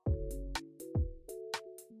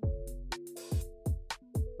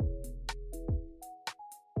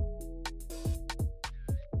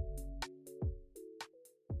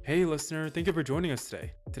Hey listener, thank you for joining us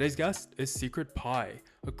today. Today's guest is Secret Pie,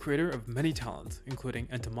 a creator of many talents, including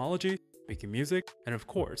entomology, making music, and of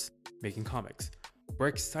course, making comics. We're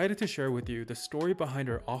excited to share with you the story behind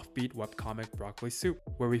her offbeat webcomic Broccoli Soup,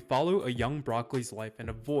 where we follow a young broccoli's life in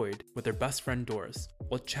a void with their best friend Doris.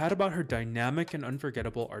 We'll chat about her dynamic and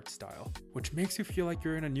unforgettable art style, which makes you feel like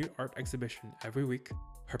you're in a new art exhibition every week,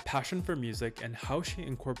 her passion for music and how she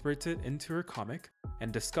incorporates it into her comic,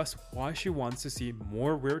 and discuss why she wants to see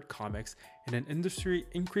more weird comics in an industry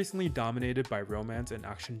increasingly dominated by romance and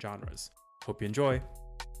action genres. Hope you enjoy!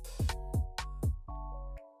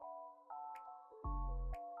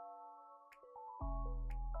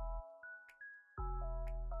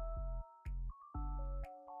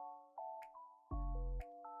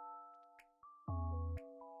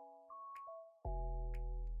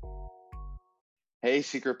 Hey,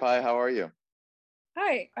 Secret Pie, how are you?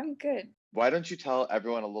 Hi, I'm good. Why don't you tell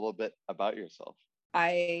everyone a little bit about yourself?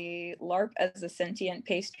 I LARP as a sentient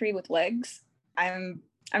pastry with legs. I'm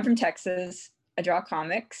from Texas. I draw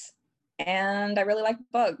comics and I really like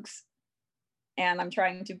bugs. And I'm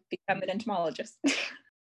trying to become an entomologist.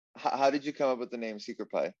 How did you come up with the name Secret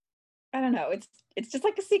Pie? I don't know. It's just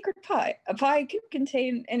like a secret pie. A pie can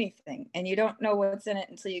contain anything, and you don't know what's in it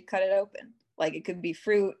until you cut it open. Like it could be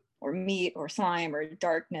fruit or meat or slime or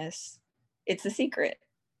darkness. It's a secret.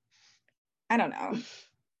 I don't know.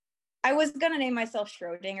 I was gonna name myself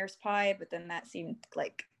Schrodinger's pie, but then that seemed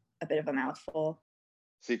like a bit of a mouthful.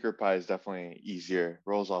 Secret Pie is definitely easier,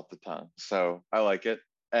 rolls off the tongue. So I like it.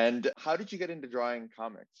 And how did you get into drawing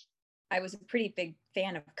comics? I was a pretty big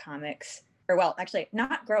fan of comics. Or well, actually,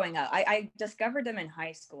 not growing up. I discovered them in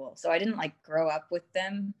high school, so I didn't like grow up with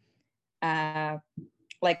them. Uh,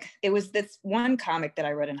 like it was this one comic that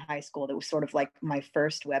I read in high school that was sort of like my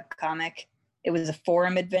first web comic. It was a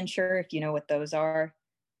forum adventure, if you know what those are,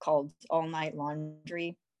 called All Night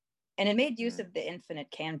Laundry. And it made use Mm. of the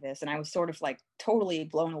infinite canvas, and I was sort of like totally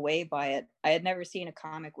blown away by it. I had never seen a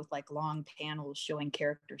comic with like long panels showing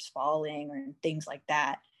characters falling or things like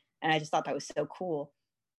that, and I just thought that was so cool.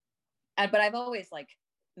 But I've always like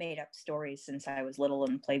made up stories since I was little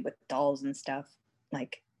and played with dolls and stuff.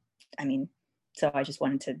 Like, I mean, so I just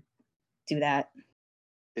wanted to do that.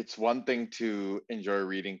 It's one thing to enjoy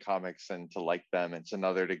reading comics and to like them. It's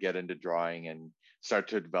another to get into drawing and start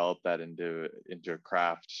to develop that into a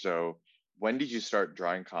craft. So when did you start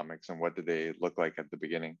drawing comics and what did they look like at the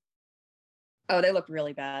beginning? Oh, they look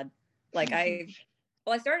really bad. Like I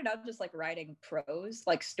started out just like writing prose,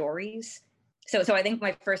 like stories. So I think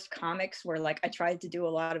my first comics were like I tried to do a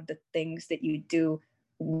lot of the things that you do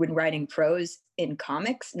when writing prose in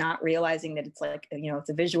comics, not realizing that it's like, it's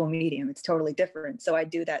a visual medium. It's totally different. So I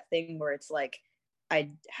do that thing where it's like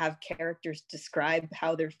I have characters describe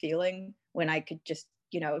how they're feeling when I could just,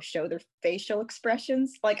 show their facial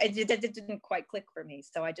expressions. Like it didn't quite click for me.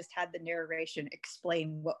 So I just had the narration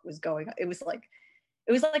explain what was going on. It was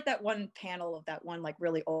like that one panel of that one like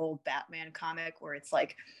really old Batman comic where it's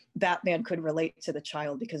like Batman could relate to the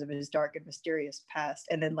child because of his dark and mysterious past,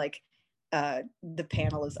 and then like the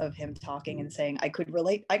panel is of him talking and saying, I can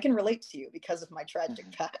relate to you because of my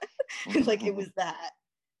tragic past. Like it was that.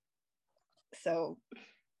 So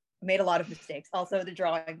made a lot of mistakes. Also, the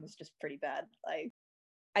drawing was just pretty bad.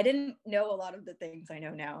 I didn't know a lot of the things I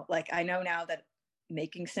know now. Like I know now that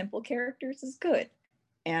making simple characters is good.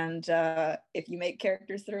 And if you make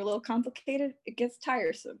characters that are a little complicated, it gets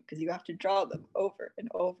tiresome because you have to draw them over and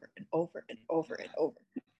over and over and over and over.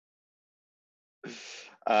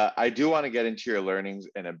 I do want to get into your learnings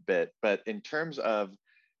in a bit, but in terms of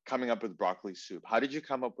coming up with broccoli soup, how did you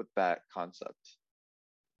come up with that concept?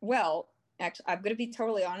 Well, actually, I'm going to be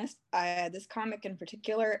totally honest. This comic in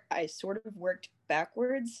particular, I sort of worked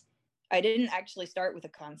backwards. I didn't actually start with a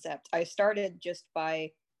concept. I started just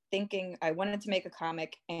by thinking I wanted to make a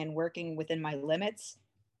comic and working within my limits.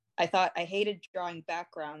 I thought I hated drawing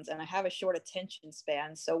backgrounds and I have a short attention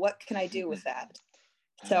span. So, what can I do with that?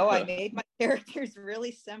 So, I made my characters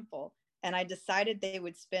really simple and I decided they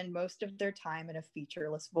would spend most of their time in a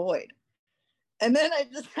featureless void. And then I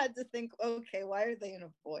just had to think, okay, why are they in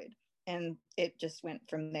a void? And it just went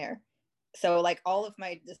from there. So, like, all of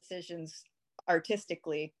my decisions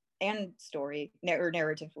artistically and story or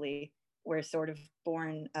narratively were sort of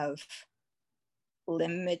born of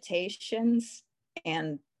limitations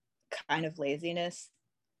and kind of laziness.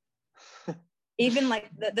 Even like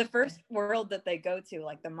the first world that they go to,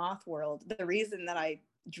 like the moth world, the reason that I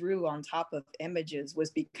drew on top of images was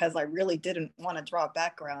because I really didn't want to draw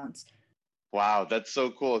backgrounds. Wow, that's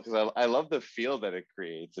so cool because I love the feel that it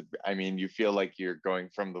creates. I mean, you feel like you're going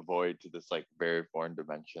from the void to this like very foreign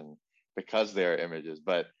dimension because they are images.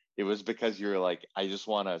 But it was because you're like, I just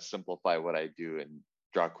want to simplify what I do and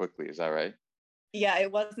draw quickly. Is that right? Yeah,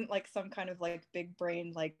 it wasn't like some kind of like big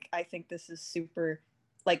brain, like I think this is super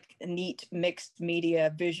like a neat mixed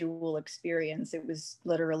media visual experience. It was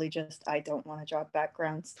literally just I don't want to draw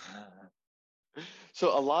backgrounds.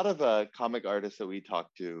 So a lot of comic artists that we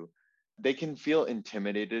talk to, they can feel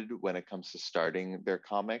intimidated when it comes to starting their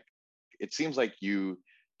comic. It seems like you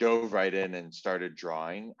dove right in and started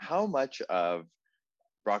drawing. How much of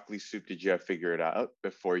broccoli soup did you have figured out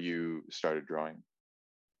before you started drawing?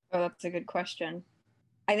 Oh, that's a good question.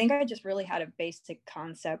 I think I just really had a basic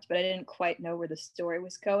concept, but I didn't quite know where the story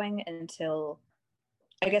was going until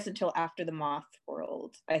I guess until after the Moth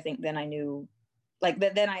World. I think then I knew, like,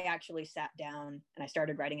 then I actually sat down and I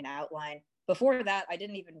started writing an outline. Before that, I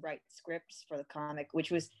didn't even write scripts for the comic,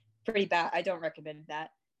 which was pretty bad. I don't recommend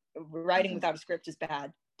that. Writing Mhm. without a script is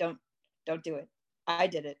bad. Don't do it. I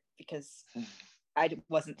did it because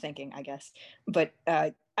wasn't thinking, I guess. But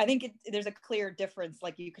I think there's a clear difference.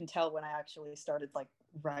 Like you can tell when I actually started like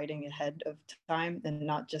writing ahead of time and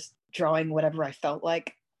not just drawing whatever I felt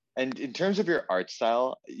like. And in terms of your art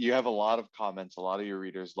style, you have a lot of comments. A lot of your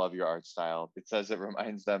readers love your art style. It says it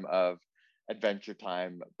reminds them of Adventure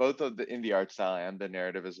Time, both of the in the art style and the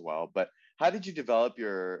narrative as well. But how did you develop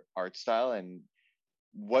your art style, and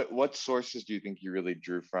what sources do you think you really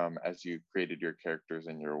drew from as you created your characters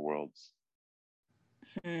and your worlds?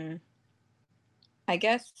 Hmm. I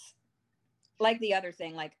guess like the other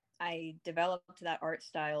thing, like I developed that art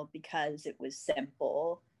style because it was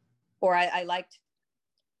simple, or I liked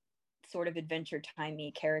sort of adventure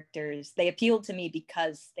timey characters. They appealed to me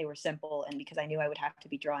because they were simple and because I knew I would have to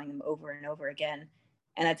be drawing them over and over again.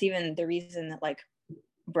 And that's even the reason that like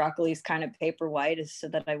broccoli's kind of paper white is so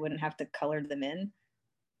that I wouldn't have to color them in.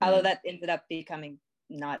 Although Mm. that ended up becoming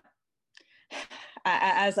not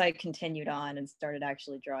as I continued on and started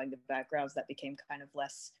actually drawing the backgrounds, that became kind of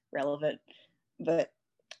less relevant. But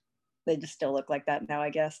they just still look like that now, I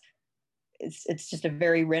guess. It's just a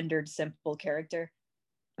very rendered, simple character.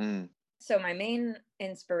 Mm. So my main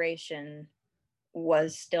inspiration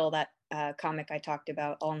was still that comic I talked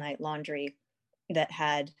about, All Night Laundry, that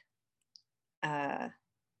had uh,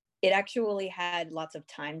 it actually had lots of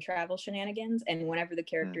time travel shenanigans, and whenever the Mm.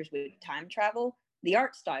 characters would time travel, the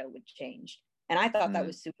art style would change, and I thought that Mm.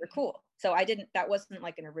 was super cool. So I didn't that wasn't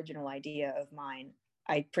like an original idea of mine.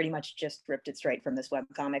 I pretty much just ripped it straight from this web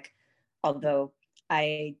comic, although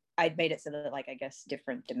I'd made it so that like I guess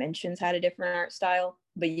different dimensions had a different art style,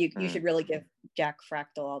 but you Mm. should really give Jack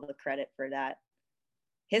Fractal all the credit for that.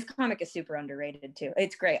 His comic is super underrated too.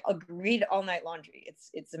 It's great. I'll read All Night Laundry.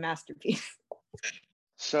 It's a masterpiece.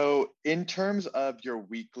 So, in terms of your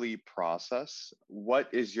weekly process,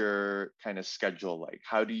 what is your kind of schedule like?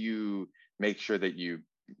 How do you make sure that you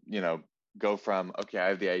know, go from, okay, I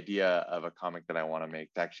have the idea of a comic that I want to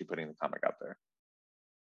make to actually putting the comic out there?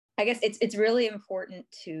 I guess it's really important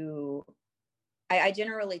to I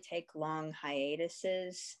generally take long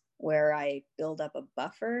hiatuses where I build up a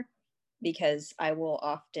buffer because I will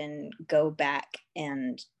often go back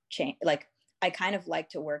and change. Like, I kind of like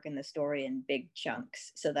to work in the story in big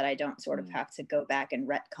chunks so that I don't sort of Mm. have to go back and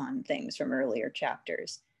retcon things from earlier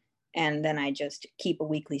chapters. And then I just keep a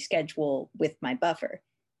weekly schedule with my buffer.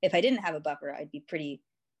 If I didn't have a buffer, I'd be pretty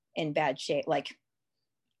in bad shape. Like,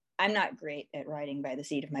 I'm not great at writing by the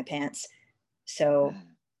seat of my pants. So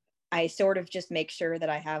Mm. I sort of just make sure that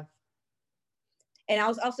I have, and I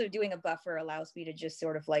was also doing a buffer allows me to just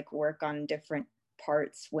sort of like work on different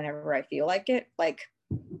parts whenever I feel like it. Like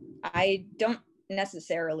I don't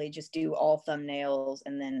necessarily just do all thumbnails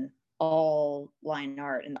and then all line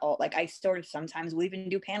art and all, like I sort of sometimes will even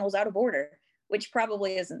do panels out of order, which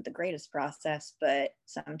probably isn't the greatest process, but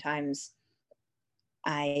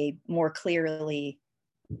I more clearly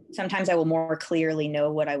sometimes I will more clearly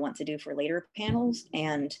know what I want to do for later panels.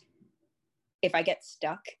 And if I get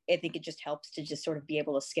stuck, I think it just helps to just sort of be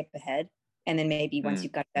able to skip ahead. And then maybe once Mm.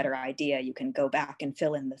 you've got a better idea, you can go back and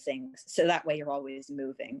fill in the things. So that way you're always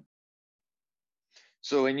moving.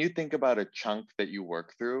 So, when you think about a chunk that you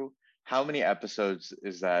work through, how many episodes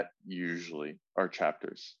is that usually, or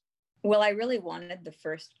chapters? Well, I really wanted the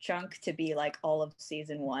first chunk to be like all of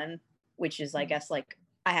season one, which is, I Mm. guess, like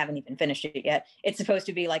I haven't even finished it yet. It's supposed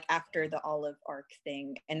to be like after the Olive arc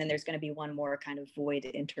thing. And then there's going to be one more kind of void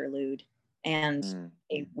interlude and Mm.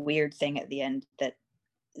 a weird thing at the end that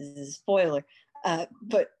is a spoiler.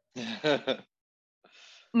 But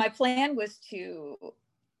my plan was to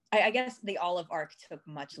I guess the Olive arc took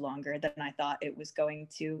much longer than I thought it was going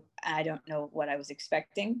to. I don't know what I was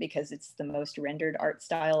expecting because it's the most rendered art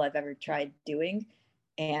style I've ever tried doing.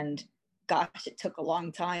 And gosh, it took a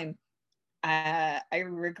long time. I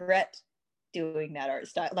regret doing that art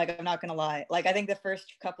style. Like, I'm not gonna lie. Like, I think the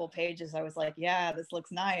first couple pages I was like, yeah, this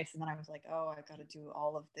looks nice. And then I was like, oh, I gotta do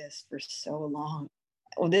all of this for so long.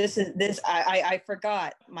 Well, I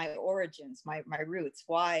forgot my origins, my roots,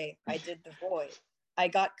 why I did the void. I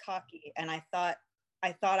got cocky and I thought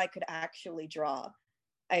I could actually draw.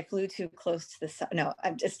 I flew too close to the sun. No,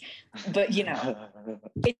 I'm just, but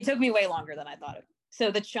it took me way longer than I thought it. So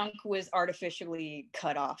the chunk was artificially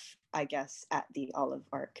cut off, I guess, at the Olive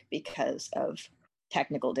Arc because of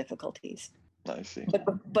technical difficulties. I see.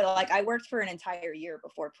 But like, I worked for an entire year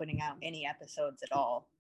before putting out any episodes at all.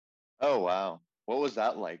 Oh, wow. What was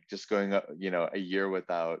that like? Just going, a year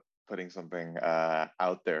without putting something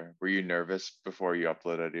out there. Were you nervous before you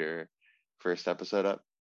uploaded your first episode up?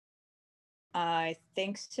 I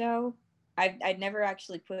think so. I'd never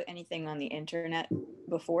actually put anything on the internet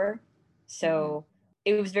before, so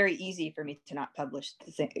it was very easy for me to not publish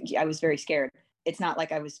the thing. I was very scared. It's not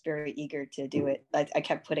like I was very eager to do it. I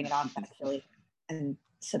kept putting it on actually, and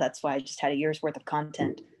so that's why I just had a year's worth of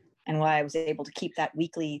content, and why I was able to keep that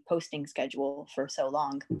weekly posting schedule for so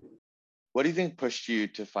long. What do you think pushed you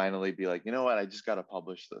to finally be like, you know what, I just got to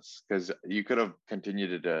publish this? Because you could have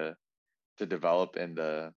continued to develop in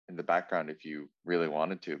the background if you really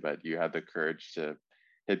wanted to, but you had the courage to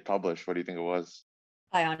hit publish. What do you think it was?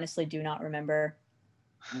 I honestly do not remember.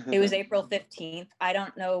 It was April 15th. I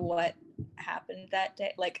don't know what happened that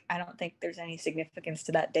day. Like, I don't think there's any significance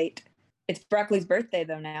to that date. It's Broccoli's birthday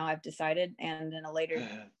though now, I've decided, and then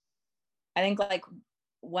I think like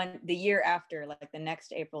the year after, like the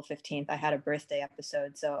next April 15th, I had a birthday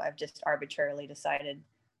episode, so I've just arbitrarily decided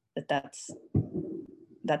that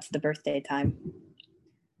that's the birthday time.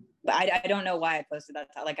 But I don't know why I posted that.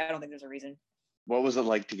 Like, I don't think there's a reason. What was it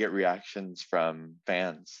like to get reactions from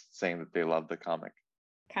fans saying that they love the comic?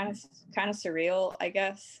 Kind of surreal, I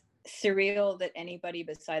guess. Surreal that anybody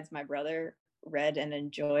besides my brother read and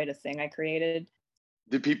enjoyed a thing I created.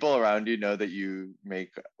 Do people around you know that you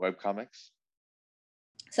make webcomics?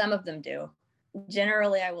 Some of them do.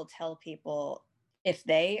 Generally, I will tell people if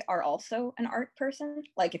they are also an art person,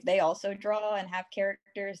 like if they also draw and have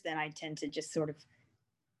characters, then I tend to just sort of,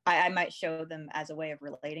 I might show them as a way of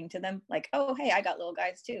relating to them. Like, oh, hey, I got little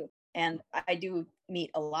guys too. And I do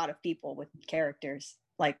meet a lot of people with characters.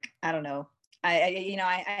 Like, I don't know. I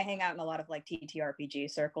hang out in a lot of like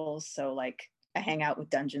TTRPG circles. So like I hang out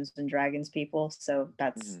with Dungeons and Dragons people. So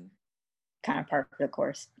that's kind of part of the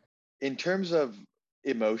course. In terms of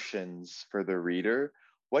emotions for the reader,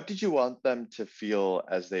 what did you want them to feel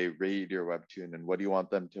as they read your webtoon, and what do you want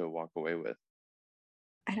them to walk away with?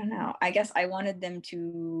 I don't know. I guess I wanted them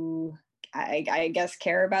to, I guess,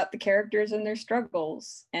 care about the characters and their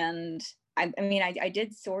struggles. And I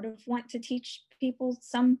did sort of want to teach people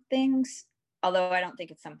some things, although I don't think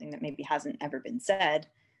it's something that maybe hasn't ever been said.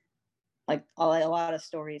 Like a lot of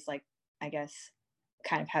stories, like, I guess,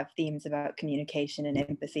 kind of have themes about communication and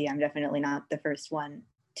empathy. I'm definitely not the first one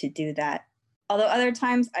to do that. Although other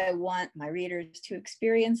times I want my readers to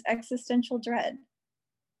experience existential dread.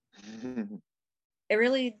 It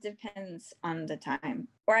really depends on the time.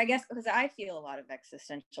 Or I guess because I feel a lot of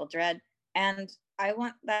existential dread, and I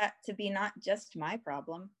want that to be not just my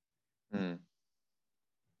problem.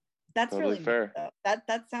 That's totally really fair.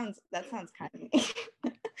 That sounds kind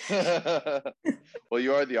of Well,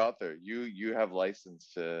 you are the author. You have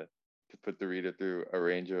license to put the reader through a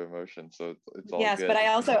range of emotions, so it's all yes, good. But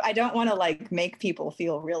I don't want to like make people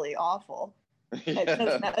feel really awful.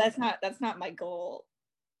 That's not my goal.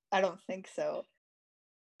 I don't think so.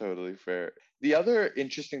 Totally fair. The other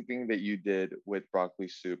interesting thing that you did with Broccoli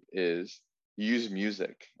Soup is you use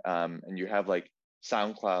music, and you have like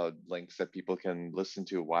SoundCloud links that people can listen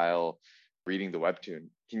to while reading the webtoon.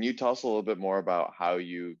 Can you tell us a little bit more about how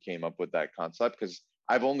you came up with that concept? Because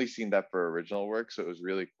I've only seen that for original work, so it was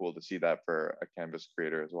really cool to see that for a Canvas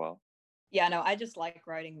creator as well. Yeah, no, I just like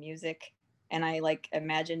writing music, and I like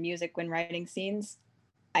imagine music when writing scenes.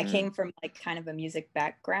 I came from like kind of a music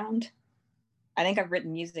background. I think I've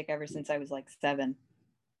written music ever since I was like 7.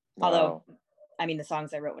 Wow. Although, I mean, the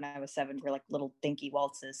songs I wrote when I was 7 were like little dinky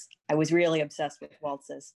waltzes. I was really obsessed with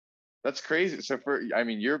waltzes. That's crazy. So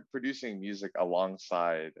you're producing music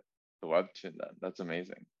alongside the webtoon then. That's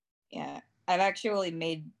amazing. Yeah. I've actually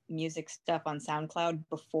made music stuff on SoundCloud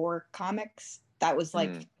before comics. That was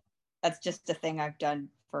like, that's just a thing I've done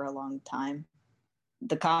for a long time.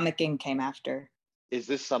 The comicking came after. Is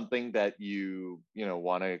this something that you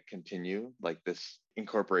want to continue, like this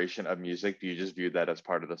incorporation of music? Do you just view that as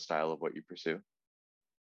part of the style of what you pursue?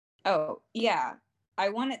 Oh, yeah. I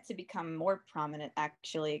want it to become more prominent,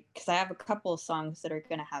 actually, because I have a couple of songs that are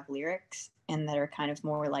going to have lyrics and that are kind of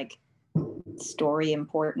more like story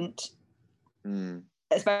important, Mm.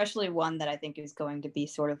 especially one that I think is going to be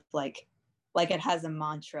sort of like it has a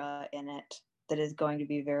mantra in it that is going to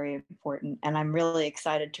be very important. And I'm really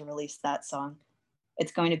excited to release that song.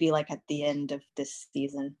 It's going to be like at the end of this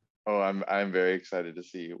season. Oh, I'm very excited to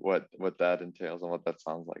see what that entails and what that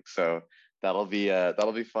sounds like. So that'll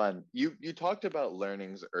be fun. You talked about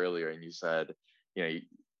learnings earlier, and you said, you know,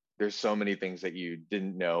 there's so many things that you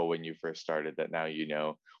didn't know when you first started that now you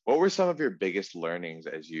know. What were some of your biggest learnings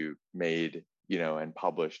as you made, and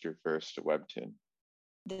published your first webtoon?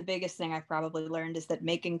 The biggest thing I've probably learned is that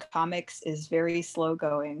making comics is very slow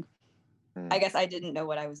going. I Mm. guess I didn't know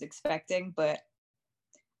what I was expecting, but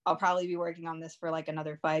I'll probably be working on this for like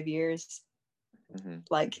another 5 years. Hmm.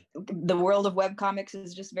 Like the world of webcomics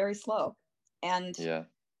is just very slow. And Yeah.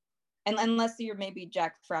 and unless you're maybe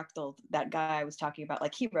Jack Fractal, that guy I was talking about,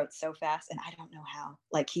 like he wrote so fast and I don't know how.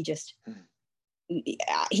 Like he's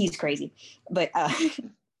crazy. But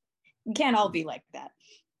can't all be like that.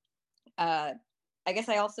 I guess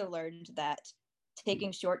I also learned that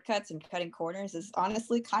taking shortcuts and cutting corners is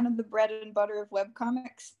honestly kind of the bread and butter of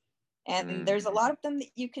webcomics. And there's a lot of them that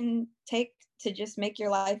you can take to just make your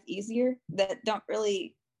life easier that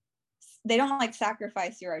they don't like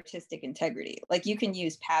sacrifice your artistic integrity. Like you can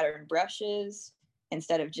use pattern brushes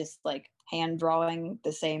instead of just like hand drawing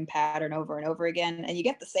the same pattern over and over again, and you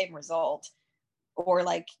get the same result. Or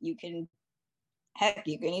like you can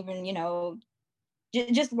even,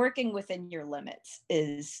 just working within your limits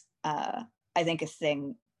is, I think, a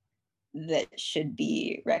thing that should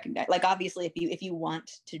be recognized. Like obviously if you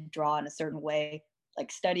want to draw in a certain way,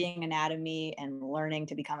 like studying anatomy and learning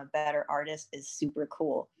to become a better artist is super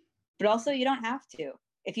cool, but also you don't have to.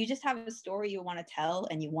 If you just have a story you want to tell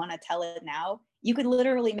and you want to tell it now, you could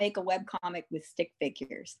literally make a web comic with stick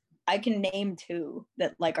figures. I can name two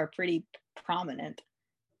that like are pretty prominent,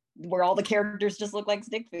 where all the characters just look like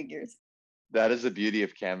stick figures. That is the beauty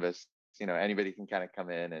of Canvas. Anybody can kind of come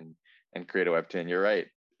in and create a webtoon. You're right.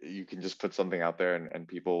 You can just put something out there, and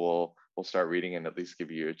people will start reading and at least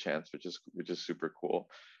give you a chance, which is super cool.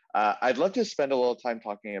 I'd love to spend a little time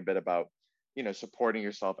talking a bit about supporting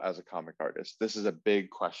yourself as a comic artist. This is a big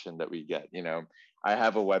question that we get. I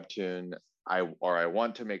have a webtoon, I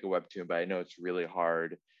want to make a webtoon, but I know it's really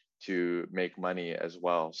hard to make money as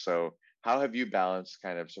well. So how have you balanced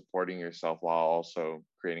kind of supporting yourself while also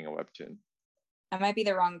creating a webtoon? I might be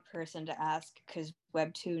the wrong person to ask because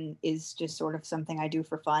webtoon is just sort of something I do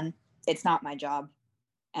for fun. It's not my job,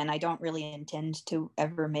 and I don't really intend to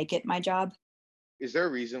ever make it my job. Is there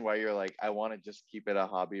a reason why you're like, I want to just keep it a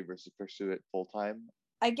hobby versus pursue it full time?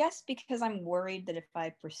 I guess because I'm worried that if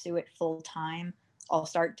I pursue it full time, I'll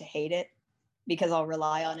start to hate it because I'll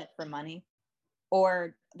rely on it for money,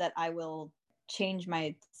 or that I will change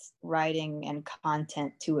my writing and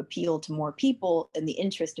content to appeal to more people in the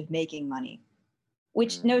interest of making money,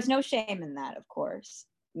 which Mm. there's no shame in that, of course.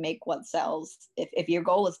 Make what sells. If your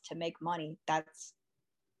goal is to make money, that's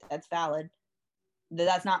valid.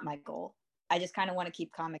 That's not my goal. I just kind of want to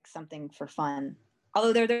keep comics something for fun.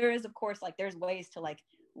 Although there is, of course, like there's ways to like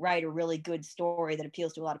write a really good story that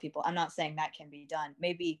appeals to a lot of people. I'm not saying that can be done.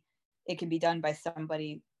 Maybe it can be done by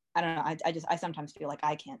somebody. I don't know. I sometimes feel like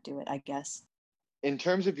I can't do it, I guess. In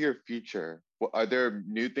terms of your future, are there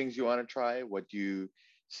new things you want to try? What do you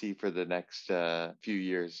see for the next few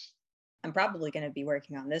years? I'm probably going to be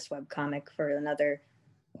working on this web comic for another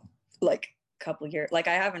like couple years. Like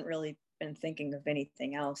I haven't really been thinking of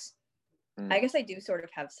anything else. I guess I do sort of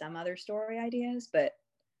have some other story ideas, but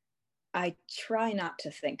I try not to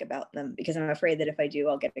think about them because I'm afraid that if I do,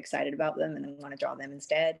 I'll get excited about them and then want to draw them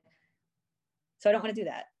instead. So I don't want to do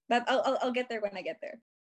that. But I'll get there when I get there.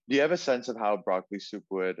 Do you have a sense of how Broccoli Soup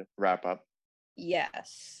would wrap up?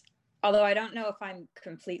 Yes. Although I don't know if I'm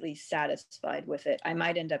completely satisfied with it. I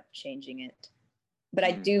might end up changing it. But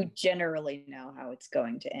I do generally know how it's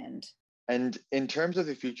going to end. And in terms of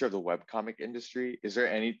the future of the webcomic industry, is there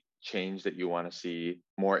any change that you want to see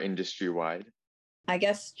more industry wide? I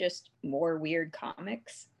guess just more weird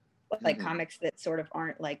comics, like comics that sort of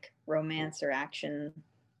aren't like romance or action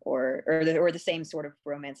or the same sort of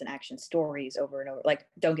romance and action stories over and over. Like,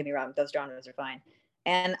 don't get me wrong, those genres are fine.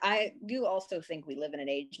 And I do also think we live in an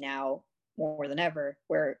age now more than ever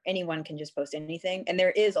where anyone can just post anything, and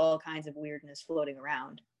there is all kinds of weirdness floating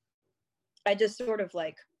around. I just sort of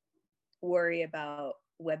like worry about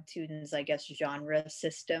webtoons, I guess, genre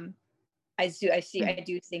system. I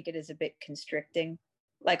do think it is a bit constricting.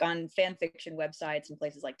 Like on fan fiction websites and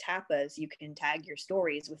places like Tapas, you can tag your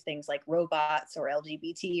stories with things like robots or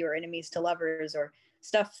LGBT or enemies to lovers or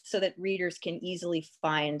stuff so that readers can easily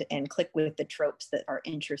find and click with the tropes that are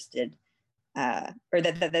interested. or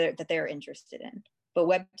that they're interested in. But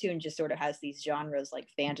Webtoon just sort of has these genres like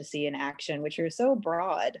fantasy and action, which are so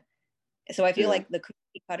broad. So I feel like the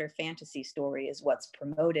cookie cutter fantasy story is what's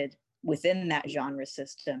promoted within that genre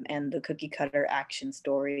system, and the cookie cutter action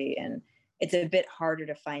story. And it's a bit harder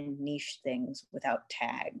to find niche things without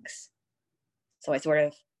tags. So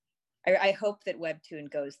I hope that Webtoon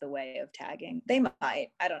goes the way of tagging. They might,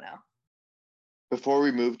 I don't know. Before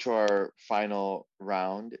we move to our final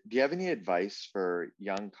round, do you have any advice for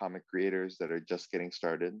young comic creators that are just getting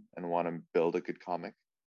started and want to build a good comic?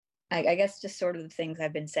 I guess just sort of the things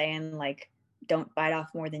I've been saying, like don't bite off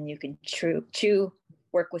more than you can chew,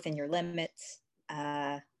 work within your limits,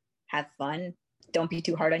 have fun, don't be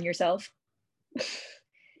too hard on yourself.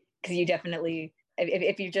 Because you definitely,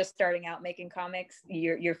 if you're just starting out making comics,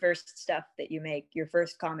 your first stuff that you make, your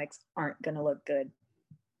first comics aren't going to look good.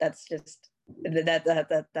 That's just,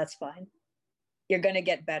 that's fine. You're going to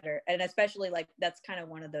get better. And especially like, that's kind of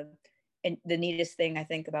one of the neatest thing I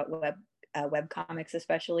think about web comics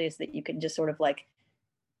especially, is that you can just sort of like,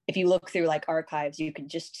 if you look through like archives, you can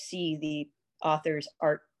just see the author's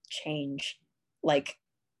art change, like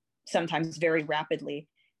sometimes very rapidly.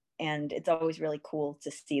 And it's always really cool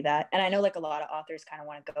to see that. And I know like a lot of authors kind of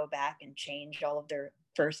want to go back and change all of their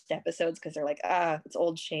first episodes because they're like, it's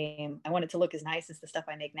old shame. I want it to look as nice as the stuff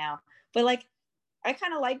I make now. But like, I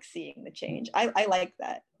kind of like seeing the change. I like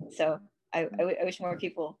that. So I wish more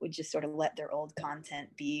people would just sort of let their old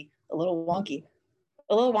content be a little wonky.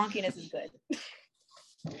 A little wonkiness is good.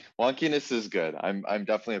 Wonkiness is good. I'm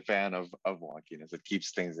definitely a fan of wonkiness. It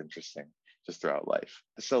keeps things interesting just throughout life.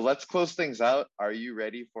 So let's close things out. Are you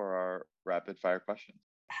ready for our rapid fire questions?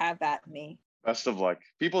 Have at me. Best of luck.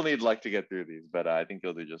 People need luck to get through these, but I think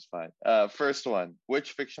you'll do just fine. First one,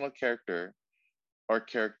 which fictional character or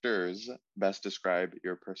characters best describe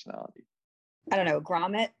your personality? I don't know,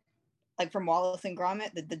 Gromit, like from Wallace and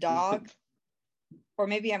Gromit, the dog. Or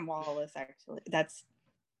maybe I'm Wallace, actually.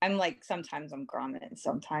 I'm like, sometimes I'm Gromit,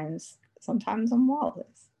 sometimes I'm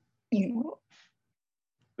Wallace, you know?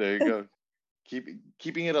 There you go.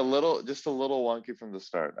 Keeping it just a little wonky from the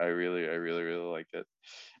start. I really like it.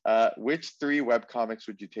 Which 3 webcomics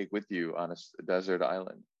would you take with you on a desert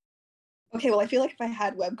island? Okay, well, I feel like if I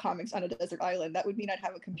had webcomics on a desert island, that would mean I'd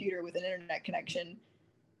have a computer with an internet connection.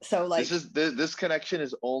 So like, this connection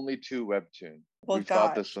is only to Webtoon. Well, We've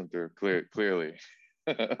thought this one through clearly.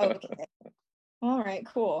 Okay. All right,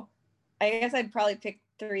 cool. I guess I'd probably pick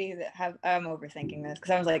 3 that have. I'm overthinking this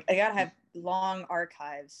because I was like, I gotta have long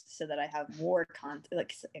archives so that I have more content.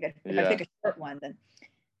 Like, if I pick a short one, then.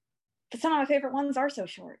 But some of my favorite ones are so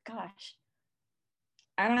short. Gosh.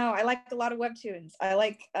 I don't know. I like a lot of webtoons. I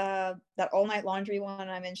like that All Night Laundry one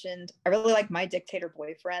I mentioned. I really like My Dictator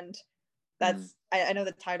Boyfriend. That's I know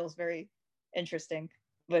the title's very interesting,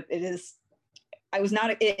 but it is.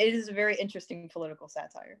 It is a very interesting political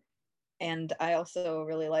satire. And I also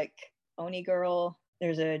really like Oni Girl.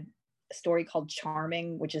 There's a story called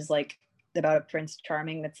Charming, which is like about a Prince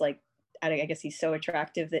Charming that's like, I guess he's so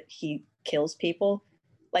attractive that he kills people.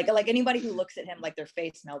 Like anybody who looks at him, like their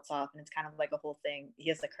face melts off, and it's kind of like a whole thing. He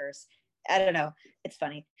has a curse. I don't know. It's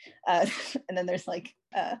funny. And then there's like,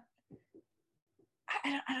 I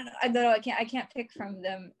don't know. I can't pick from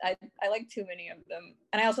them. I like too many of them,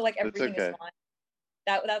 and I also like Everything Is Fine.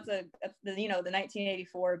 That's the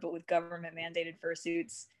 1984, but with government mandated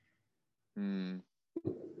fursuits.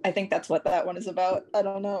 I think that's what that one is about. I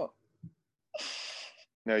don't know.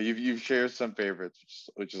 No, you've shared some favorites,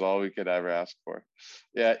 which is all we could ever ask for.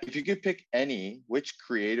 Yeah, if you could pick any, which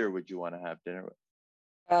creator would you want to have dinner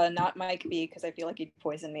with? Not Mike B, because I feel like he'd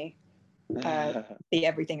poison me. The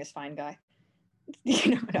Everything Is Fine guy.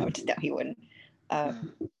 No, he wouldn't.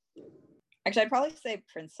 Actually, I'd probably say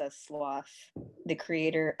Princess Sloth, the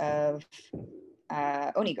creator of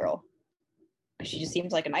Oni Girl. She just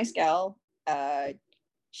seems like a nice gal.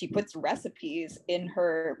 She puts recipes in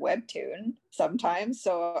her webtoon sometimes,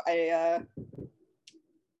 so I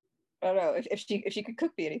don't know if she could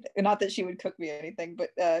cook me anything. Not that she would cook me anything, but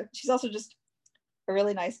she's also just a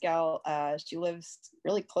really nice gal. She lives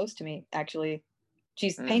really close to me, actually.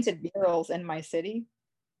 She's painted murals in my city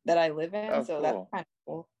that I live in, so cool. That's kind of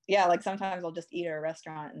cool. Yeah, like sometimes I'll just eat at a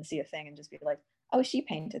restaurant and see a thing and just be like, oh, she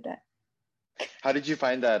painted that. How did you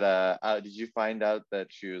find that? Did you find out that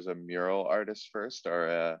she was a mural artist first or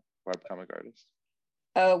a webcomic artist?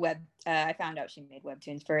 Oh, I found out she made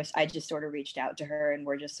webtoons first. I just sort of reached out to her, and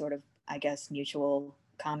we're just sort of, I guess, mutual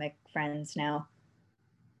comic friends now.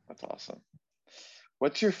 That's awesome.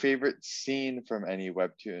 What's your favorite scene from any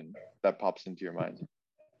webtoon that pops into your mind?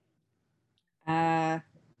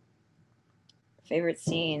 Favorite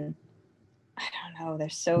scene? I don't know. They're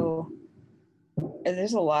so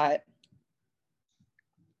There's a lot.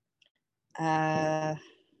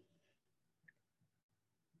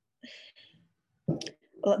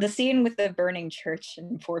 Well, the scene with the burning church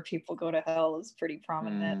and 4 people go to hell is pretty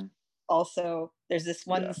prominent. Also, there's this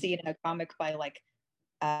one scene in a comic by like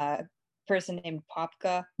a person named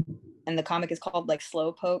Popka, and the comic is called like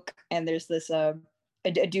Slowpoke. And there's this a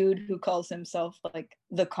dude who calls himself like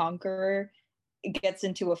the Conqueror. It gets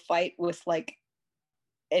into a fight with like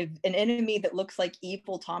an enemy that looks like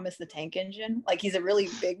evil Thomas the Tank Engine. Like he's a really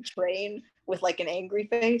big train with like an angry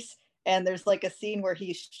face. And there's like a scene where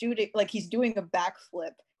he's shooting, like he's doing a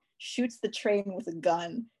backflip, shoots the train with a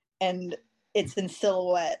gun, and it's in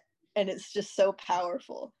silhouette. And it's just so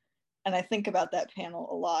powerful. And I think about that panel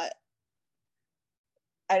a lot.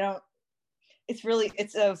 It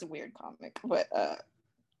was a weird comic, but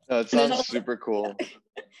no, it sounds super cool.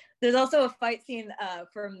 There's also a fight scene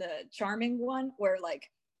from the Charming one where like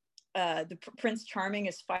the Prince Charming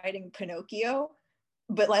is fighting Pinocchio,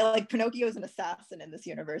 but like Pinocchio is an assassin in this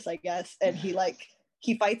universe, I guess, and he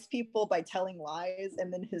fights people by telling lies,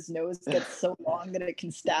 and then his nose gets so long that it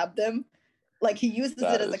can stab them. Like he uses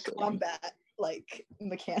it as a combat like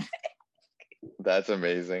mechanic. That's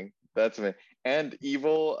amazing. That's amazing. And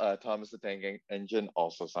evil Thomas the Tank Engine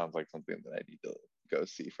also sounds like something that I need to go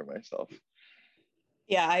see for myself.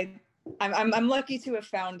 Yeah, I'm lucky to have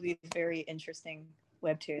found these very interesting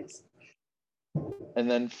webtoons. And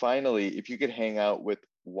then finally, if you could hang out with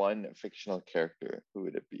one fictional character, who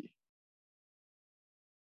would it be?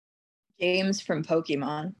 James from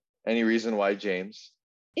Pokemon. Any reason why James?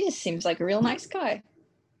 He just seems like a real nice guy.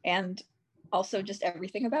 And also just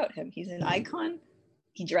everything about him. He's an icon.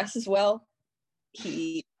 He dresses well.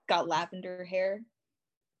 He got lavender hair.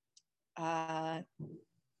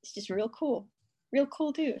 It's just real cool. Real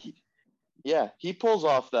cool dude. Yeah, he pulls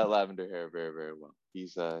off that lavender hair very, very well.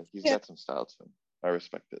 He's got some style to him. I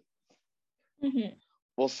respect it. Mm-hmm.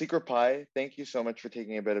 Well, Secret Pie, thank you so much for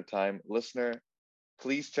taking a bit of time. Listener,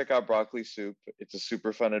 please check out Broccoli Soup. It's a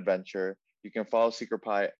super fun adventure. You can follow Secret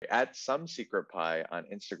Pie at Some Secret Pie on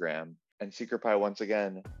Instagram. And Secret Pie, once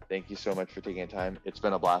again, thank you so much for taking the time. It's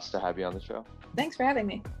been a blast to have you on the show. Thanks for having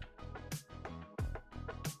me.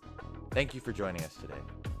 Thank you for joining us today.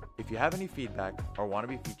 If you have any feedback or want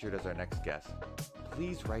to be featured as our next guest,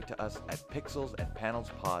 please write to us at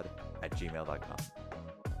pixelsandpanelspod@gmail.com.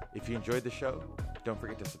 If you enjoyed the show, don't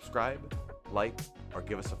forget to subscribe, like, or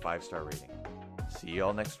give us a 5-star rating. See you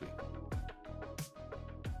all next week.